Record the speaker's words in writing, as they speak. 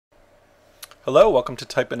Hello, welcome to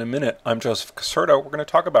Type in a Minute. I'm Joseph Caserto. We're going to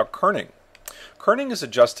talk about kerning. Kerning is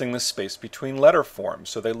adjusting the space between letter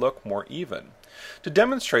forms so they look more even. To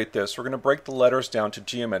demonstrate this, we're going to break the letters down to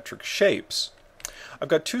geometric shapes. I've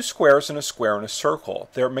got two squares and a square and a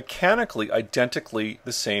circle. They're mechanically identically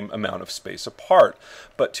the same amount of space apart,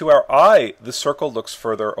 but to our eye, the circle looks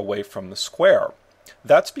further away from the square.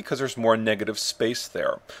 That's because there's more negative space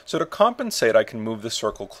there. So to compensate, I can move the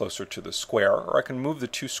circle closer to the square, or I can move the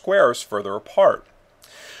two squares further apart.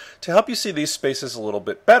 To help you see these spaces a little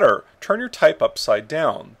bit better, turn your type upside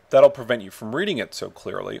down. That'll prevent you from reading it so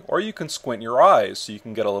clearly, or you can squint your eyes so you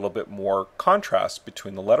can get a little bit more contrast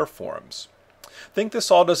between the letter forms. Think this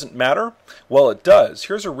all doesn't matter? Well, it does.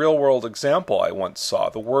 Here's a real-world example I once saw.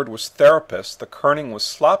 The word was therapist, the kerning was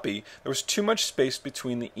sloppy, there was too much space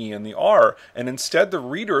between the E and the R, and instead the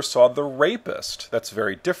reader saw the rapist. That's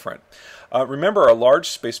very different. Remember, a large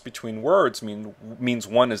space between words means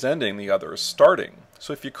one is ending, the other is starting.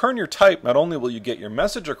 So if you kern your type, not only will you get your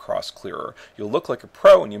message across clearer, you'll look like a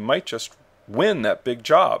pro, and you might just win that big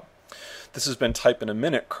job. This has been Type in a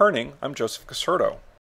Minute Kerning. I'm Joseph Caserto.